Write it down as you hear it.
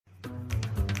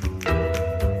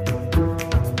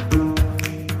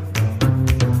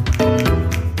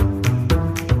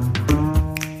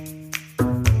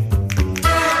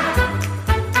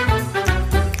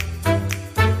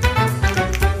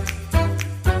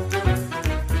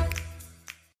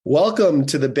Welcome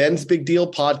to the Ben's Big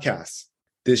Deal podcast.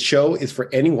 This show is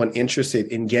for anyone interested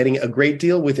in getting a great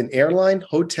deal with an airline,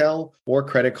 hotel, or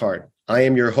credit card. I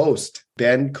am your host,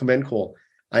 Ben Comenkol.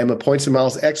 I am a points and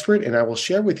miles expert, and I will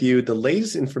share with you the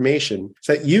latest information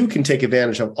so that you can take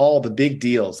advantage of all the big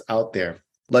deals out there.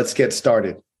 Let's get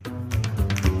started.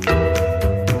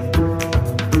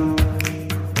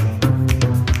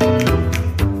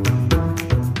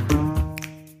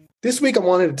 This week, I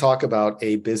wanted to talk about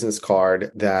a business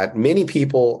card that many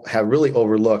people have really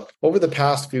overlooked. Over the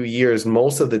past few years,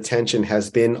 most of the attention has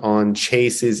been on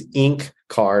Chase's Ink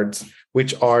cards,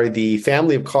 which are the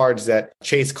family of cards that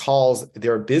Chase calls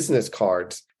their business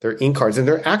cards, their Ink cards. And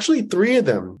there are actually three of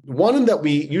them. One that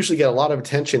we usually get a lot of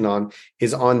attention on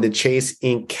is on the Chase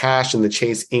Ink Cash and the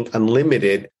Chase Ink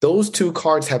Unlimited. Those two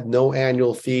cards have no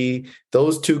annual fee.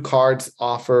 Those two cards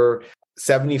offer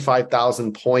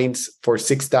 75,000 points for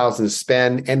 6,000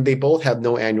 spend, and they both have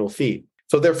no annual fee.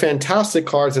 So they're fantastic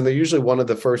cards, and they're usually one of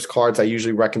the first cards I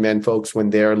usually recommend folks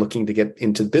when they're looking to get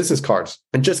into business cards.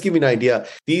 And just give you an idea,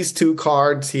 these two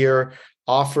cards here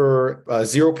offer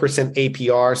 0%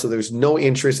 APR, so there's no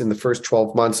interest in the first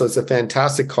 12 months. So it's a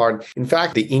fantastic card. In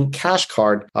fact, the Ink Cash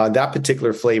card, that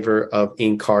particular flavor of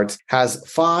Ink cards, has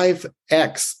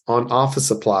 5x on office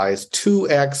supplies,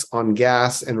 2x on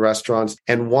gas and restaurants,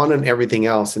 and 1 on everything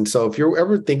else. And so if you're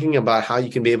ever thinking about how you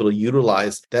can be able to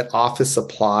utilize that office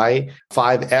supply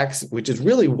 5x, which is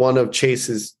really one of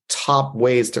Chase's top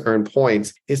ways to earn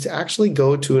points, is to actually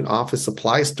go to an office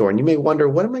supply store. And you may wonder,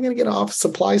 what am I going to get at an office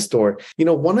supply store? You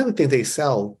know, one of the things they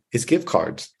sell is gift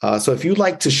cards. So if you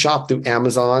like to shop through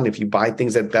Amazon, if you buy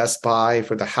things at Best Buy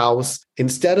for the house,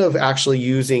 instead of actually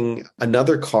using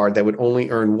another card that would only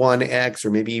earn 1x or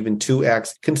maybe even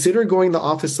 2x, consider going to the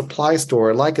office supply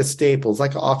store like a Staples,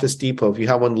 like an Office Depot, if you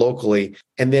have one locally,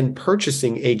 and then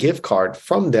purchasing a gift card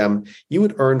from them, you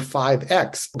would earn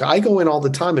 5x. I go in all the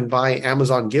time and buy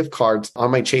Amazon gift cards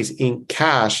on my Chase Ink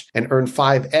Cash and earn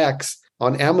 5x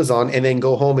on Amazon, and then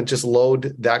go home and just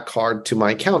load that card to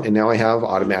my account. And now I have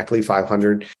automatically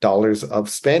 $500 of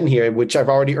spend here, which I've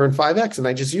already earned 5x, and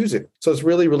I just use it. So it's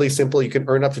really, really simple. You can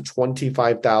earn up to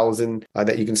 $25,000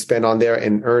 that you can spend on there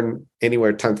and earn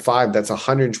anywhere times 5. That's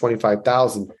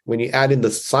 $125,000. When you add in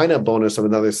the sign-up bonus of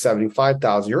another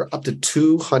 $75,000, you're up to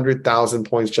 200,000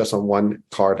 points just on one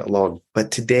card alone.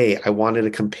 But today, I wanted to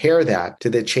compare that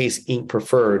to the Chase Ink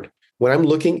Preferred. When I'm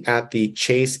looking at the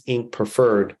Chase Ink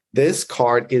Preferred, this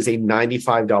card is a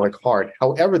 $95 card.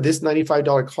 However, this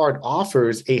 $95 card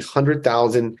offers a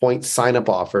 100,000 point sign-up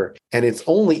offer, and it's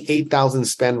only 8,000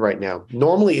 spend right now.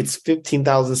 Normally, it's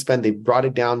 15,000 spend. They brought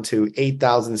it down to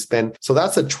 8,000 spend. So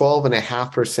that's a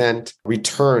 12.5%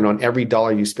 return on every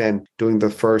dollar you spend doing the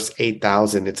first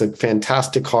 8,000. It's a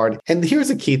fantastic card. And here's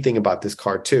a key thing about this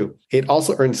card too. It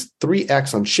also earns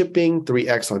 3x on shipping,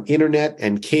 3x on internet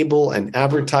and cable and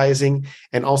advertising,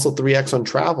 and also 3x on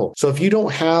travel. So if you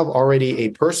don't have already a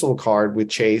personal card with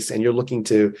Chase and you're looking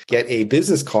to get a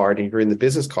business card and you're in the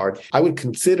business card, I would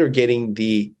consider getting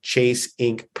the Chase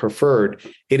Ink Preferred.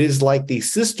 It is like the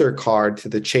sister card to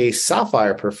the Chase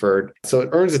Sapphire Preferred. So it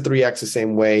earns a 3x the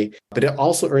same way, but it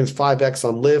also earns 5x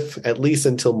on Lyft at least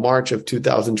until March of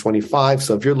 2025.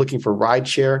 So if you're looking for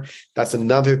rideshare, that's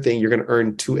another thing. You're going to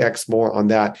earn 2x more on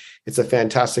that. It's a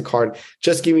fantastic card.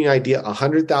 Just giving you an idea,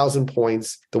 100,000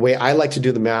 points. The way I like to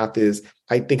do the math is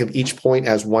I think of each point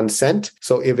as 1 cent.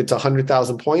 So if it's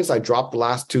 100,000 points, I drop the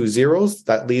last 2 zeros.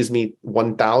 That leaves me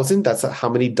 1,000. That's how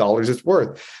many dollars it's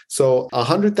worth. So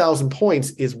 100,000 points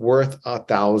is worth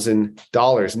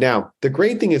 $1,000. Now, the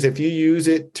great thing is if you use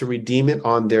it to redeem it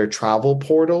on their travel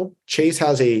portal, Chase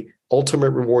has a Ultimate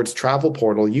Rewards travel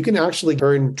portal, you can actually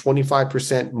earn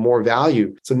 25% more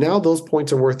value. So now those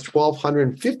points are worth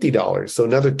 $1,250. So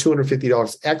another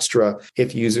 $250 extra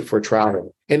if you use it for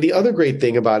travel. And the other great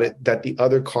thing about it that the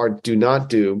other cards do not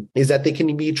do is that they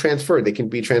can be transferred. They can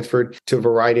be transferred to a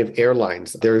variety of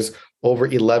airlines. There's over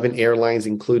 11 airlines,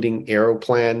 including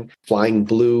Aeroplan, Flying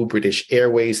Blue, British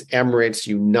Airways, Emirates,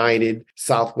 United,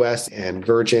 Southwest, and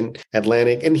Virgin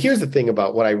Atlantic. And here's the thing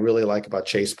about what I really like about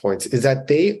Chase Points is that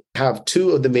they have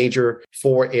 2 of the major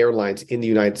 4 airlines in the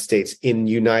United States, in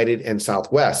United and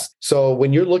Southwest. So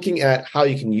when you're looking at how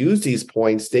you can use these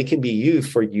points, they can be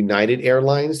used for United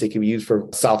Airlines, they can be used for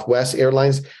Southwest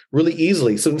Airlines really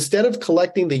easily. So instead of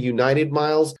collecting the United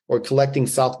miles or collecting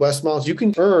Southwest miles, you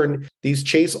can earn these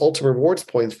Chase Ultimate Rewards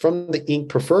points from the Ink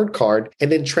Preferred card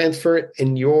and then transfer it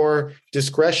in your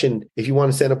discretion. If you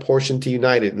want to send a portion to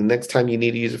United, the next time you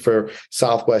need to use it for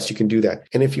Southwest, you can do that.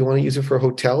 And if you want to use it for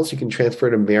hotels, you can transfer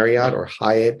to Marriott or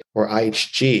Hyatt or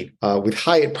IHG. With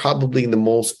Hyatt, probably the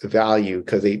most value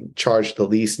because they charge the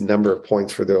least number of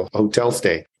points for the hotel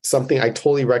stay. something I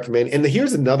totally recommend. And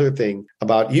here's another thing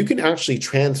about you can actually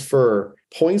transfer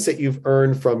points that you've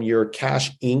earned from your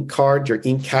Cash Ink card, your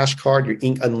Ink Cash card, your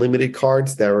Ink Unlimited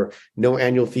cards that are no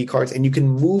annual fee cards, and you can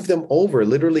move them over,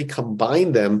 literally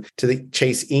combine them to the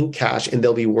Chase Ink Cash, and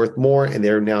they'll be worth more, and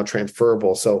they're now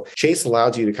transferable. So Chase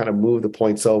allows you to kind of move the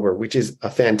points over, which is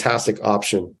a fantastic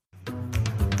option.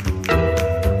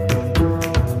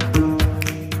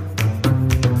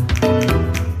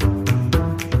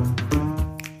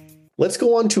 Let's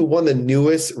go on to one of the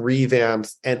newest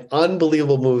revamps and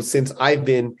unbelievable moves since I've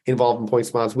been involved in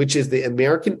Points Miles, which is the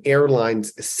American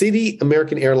Airlines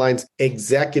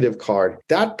Executive Card.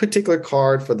 That particular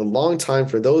card, for the long time,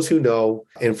 for those who know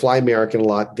and fly American a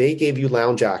lot, they gave you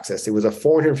lounge access. It was a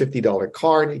 $450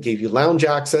 card. It gave you lounge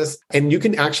access, and you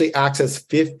can actually access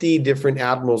 50 different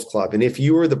Admirals Club. And if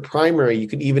you were the primary, you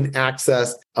could even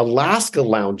access Alaska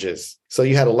lounges. So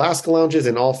you had Alaska lounges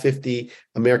and all 50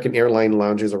 American airline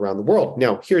lounges around the world.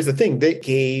 Now, here's the thing. They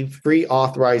gave free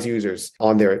authorized users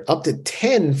on there, up to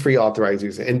 10 free authorized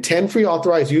users. And 10 free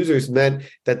authorized users meant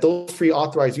that those free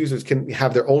authorized users can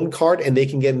have their own card and they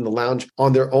can get in the lounge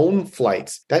on their own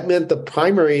flights. That meant the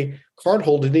primary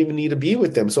cardholder didn't even need to be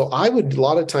with them. So I would a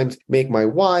lot of times make my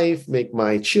wife, make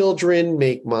my children,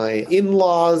 make my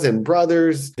in-laws and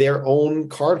brothers their own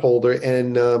cardholder,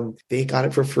 and they got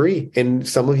it for free. And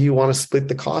some of you want to split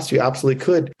the cost, you absolutely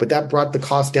could, but that brought the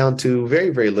cost down to very,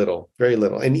 very little.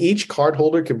 And each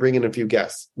cardholder can bring in a few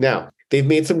guests. Now, they've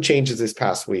made some changes this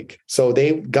past week. So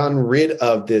they've gotten rid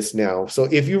of this now. So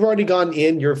if you've already gone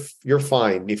in, you're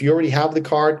fine. If you already have the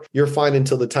card, you're fine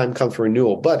until the time comes for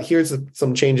renewal. But here's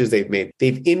some changes they've made.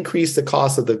 They've increased the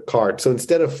cost of the card. So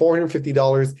instead of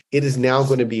 $450, it is now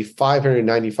going to be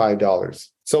 $595.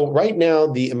 So right now,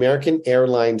 the American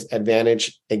Airlines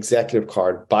Advantage Executive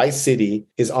Card by Citi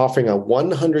is offering a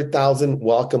 $100,000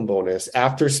 welcome bonus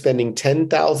after spending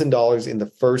 $10,000 in the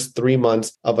first 3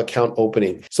 months of account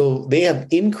opening. So they have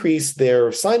increased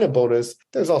their sign-up bonus.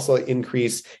 There's also an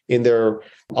increase in their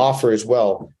offer as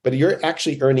well. But you're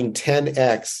actually earning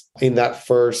 10x in that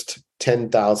first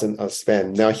 10,000 of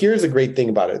spend. Now, here's a great thing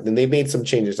about it. And they've made some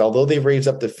changes. Although they've raised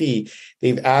up the fee,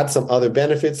 they've added some other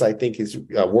benefits I think is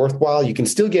worthwhile. You can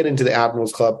still get into the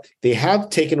Admirals Club. They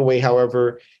have taken away,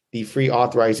 however, the free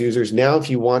authorized users. Now, if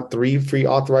you want 3 free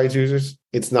authorized users,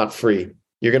 it's not free.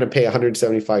 You're going to pay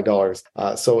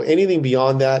 $175. So anything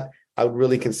beyond that, I would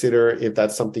really consider if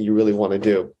that's something you really want to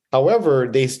do. However,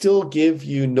 they still give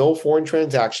you no foreign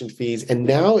transaction fees. And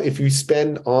now if you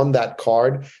spend on that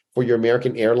card for your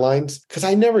American Airlines, because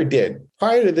I never did.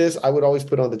 Prior to this, I would always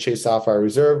put on the Chase Sapphire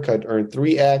Reserve. I'd earn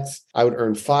 3x. I would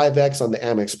earn 5x on the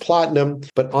Amex Platinum.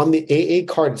 But on the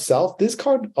AA card itself, this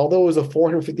card, although it was a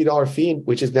 $450 fee,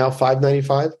 which is now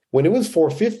 $595, when it was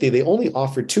 $450, they only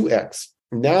offered 2x.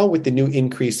 Now with the new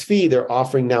increased fee, they're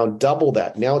offering now double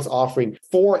that. Now it's offering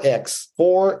 4x,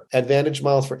 4 Advantage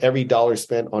miles for every dollar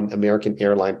spent on American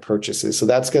airline purchases. So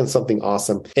that's going to be something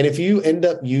awesome. And if you end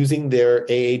up using their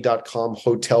AA.com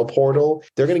hotel portal,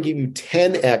 they're going to give you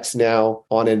 10x now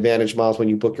on Advantage miles when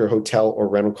you book your hotel or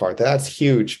rental car. That's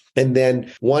huge. And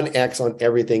then 1x on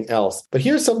everything else. But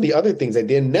here's some of the other things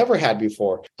they never had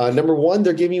before. Number one,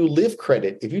 they're giving you Lyft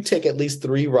credit. If you take at least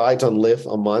 3 rides on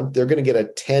Lyft a month, they're going to get a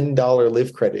 $10 Lyft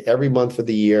credit every month for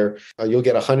the year. You'll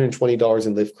get $120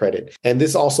 in Lyft credit. And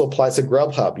this also applies to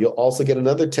Grubhub. You'll also get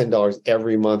another $10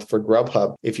 every month for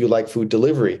Grubhub if you like food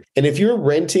delivery. And if you're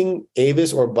renting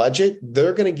Avis or Budget,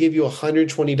 they're going to give you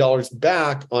 $120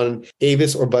 back on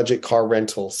Avis or Budget car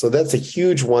rentals. So that's a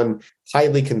huge one.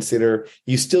 Highly consider.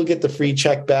 You still get the free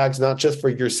check bags, not just for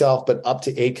yourself, but up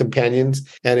to 8 companions.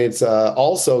 And it's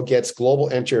also gets global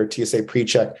entry or TSA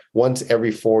pre-check once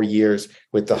every 4 years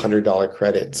with the $100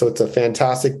 credit. So it's a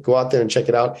fantastic, go out there and check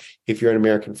it out if you're an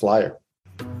American flyer.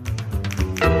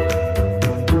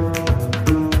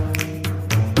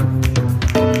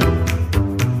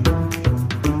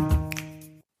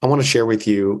 I want to share with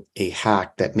you a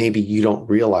hack that maybe you don't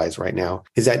realize right now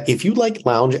is that if you like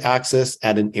lounge access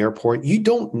at an airport, you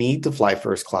don't need to fly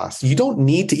first class. You don't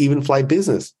need to even fly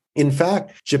business. In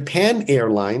fact, Japan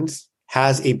Airlines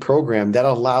has a program that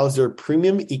allows their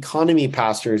premium economy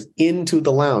passengers into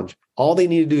the lounge. All they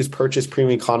need to do is purchase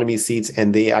premium economy seats,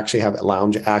 and they actually have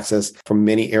lounge access from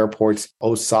many airports,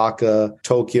 Osaka,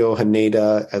 Tokyo,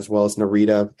 Haneda, as well as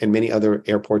Narita, and many other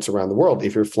airports around the world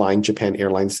if you're flying Japan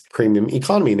Airlines premium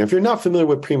economy. Now, if you're not familiar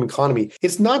with premium economy,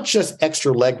 it's not just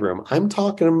extra legroom. I'm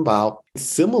talking about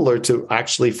Similar to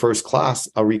actually first class,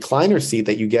 a recliner seat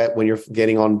that you get when you're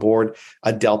getting on board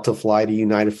a Delta flight, a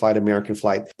United flight, American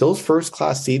flight. Those first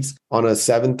class seats on a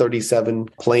 737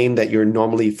 plane that you're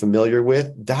normally familiar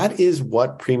with, that is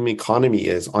what premium economy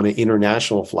is on an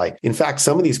international flight. In fact,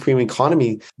 some of these premium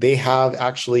economy, they have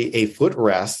actually a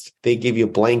footrest. They give you a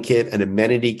blanket, an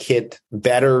amenity kit,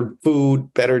 better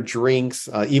food, better drinks,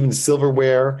 even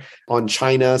silverware on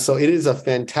China. So it is a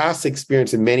fantastic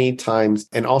experience in many times,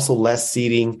 and also less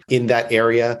seating in that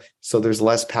area. So there's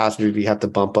less passengers you have to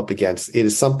bump up against. It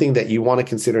is something that you want to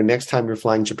consider next time you're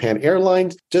flying Japan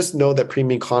Airlines. Just know that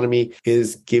premium economy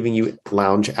is giving you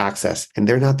lounge access, and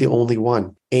they're not the only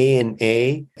one.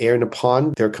 ANA, Air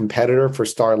Nippon, their competitor for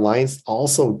Star Alliance,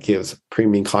 also gives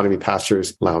premium economy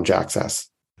passengers lounge access.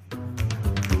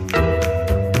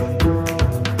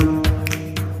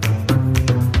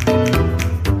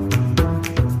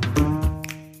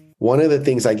 One of the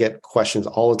things I get questions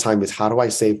all the time is, how do I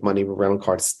save money with rental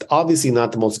cars? Obviously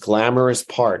not the most glamorous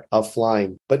part of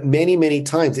flying, but many, many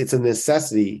times it's a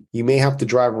necessity. You may have to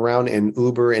drive around, and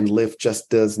Uber and Lyft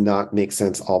just does not make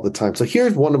sense all the time. So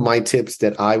here's one of my tips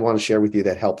that I want to share with you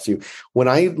that helps you. When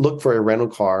I look for a rental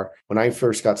car, when I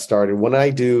first got started, what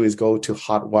I do is go to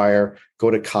Hotwire,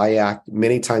 go to Kayak.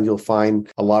 Many times you'll find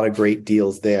a lot of great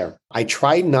deals there. I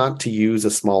try not to use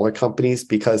the smaller companies,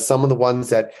 because some of the ones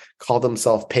that call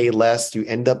themselves pay less, you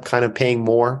end up kind of paying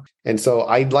more. And so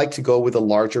I'd like to go with the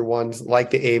larger ones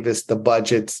like the Avis, the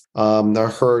Budgets,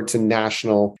 the Hertz and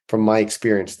National from my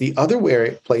experience. The other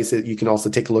place that you can also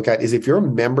take a look at is if you're a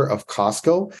member of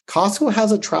Costco. Costco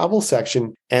has a travel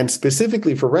section, and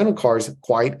specifically for rental cars,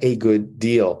 quite a good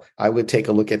deal. I would take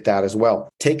a look at that as well.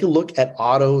 Take a look at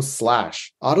Auto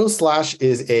Slash. Auto Slash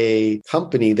is a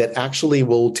company that actually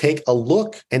will take a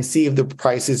look and see if the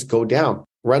prices go down.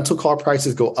 Rental car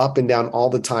prices go up and down all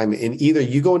the time, and either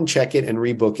you go and check it and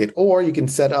rebook it, or you can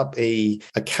set up a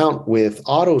account with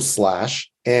Auto Slash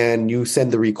and you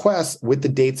send the request with the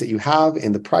dates that you have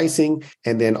and the pricing.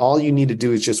 And then all you need to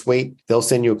do is just wait. They'll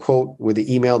send you a quote with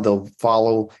the email. They'll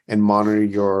follow and monitor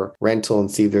your rental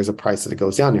and see if there's a price that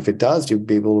goes down. If it does, you'll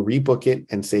be able to rebook it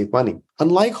and save money.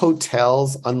 Unlike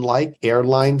hotels, unlike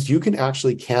airlines, you can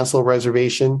actually cancel a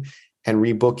reservation and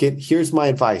rebook it. Here's my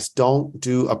advice. Don't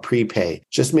do a prepay.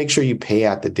 Just make sure you pay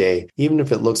at the day. Even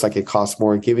if it looks like it costs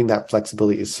more, giving that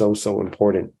flexibility is so, so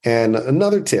important. And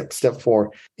another tip, step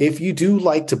 4, if you do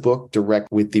like to book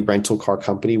direct with the rental car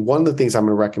company, one of the things I'm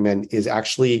going to recommend is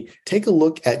actually take a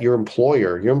look at your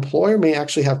employer. Your employer may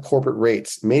actually have corporate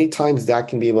rates. Many times that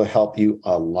can be able to help you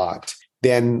a lot.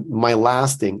 Then my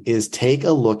last thing is take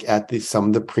a look at some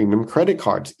of the premium credit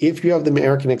cards. If you have the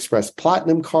American Express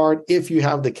Platinum card, if you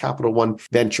have the Capital One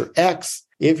Venture X,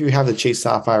 if you have the Chase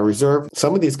Sapphire Reserve,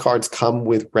 some of these cards come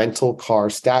with rental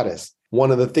car status. One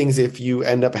of the things, if you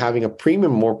end up having a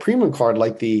more premium card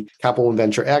like the Capital One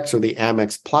Venture X or the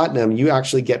Amex Platinum, you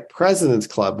actually get President's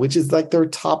Club, which is like their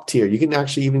top tier. You can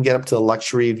actually even get up to a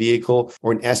luxury vehicle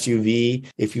or an SUV.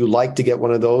 If you like to get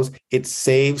one of those, it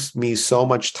saves me so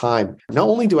much time. Not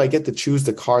only do I get to choose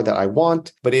the car that I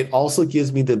want, but it also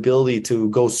gives me the ability to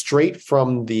go straight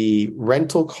from the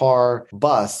rental car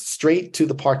bus straight to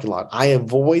the parking lot. I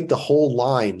avoid the whole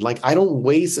line. Like, I don't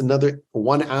waste another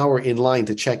 1 hour in line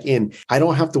to check in. I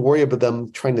don't have to worry about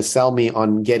them trying to sell me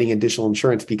on getting additional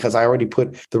insurance, because I already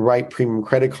put the right premium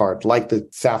credit card, like the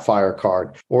Sapphire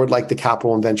card or like the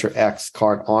Capital One Venture X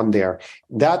card on there.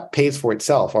 That pays for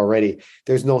itself already.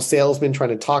 There's no salesman trying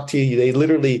to talk to you. They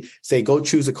literally say, go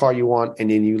choose a car you want,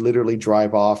 and then you literally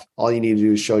drive off. All you need to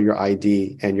do is show your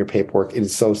ID and your paperwork. It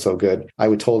is so, so good. I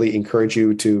would totally encourage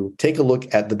you to take a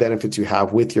look at the benefits you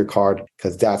have with your card,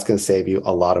 because that's going to save you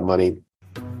a lot of money.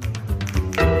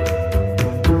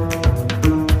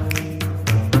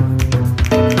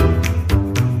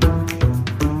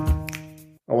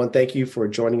 I want to thank you for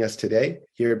joining us today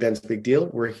here at Ben's Big Deal.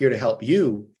 We're here to help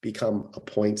you become a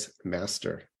points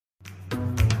master.